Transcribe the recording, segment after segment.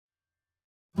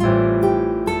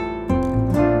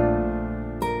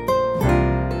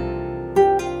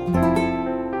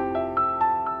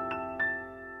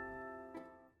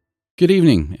Good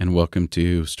evening, and welcome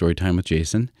to Storytime with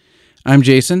Jason. I'm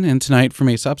Jason, and tonight from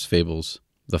Aesop's Fables,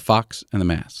 The Fox and the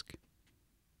Mask.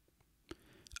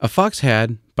 A fox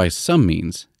had, by some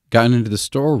means, gotten into the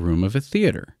storeroom of a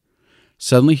theater.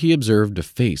 Suddenly he observed a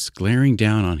face glaring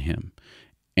down on him,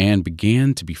 and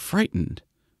began to be frightened.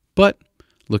 But,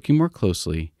 looking more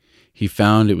closely, he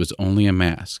found it was only a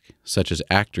mask, such as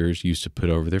actors used to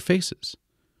put over their faces.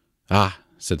 "Ah,"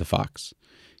 said the fox,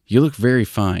 "you look very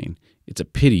fine. It's a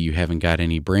pity you haven't got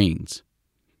any brains."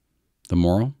 The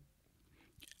moral?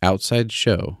 Outside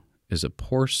show is a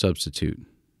poor substitute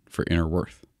for inner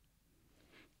worth.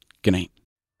 Good night.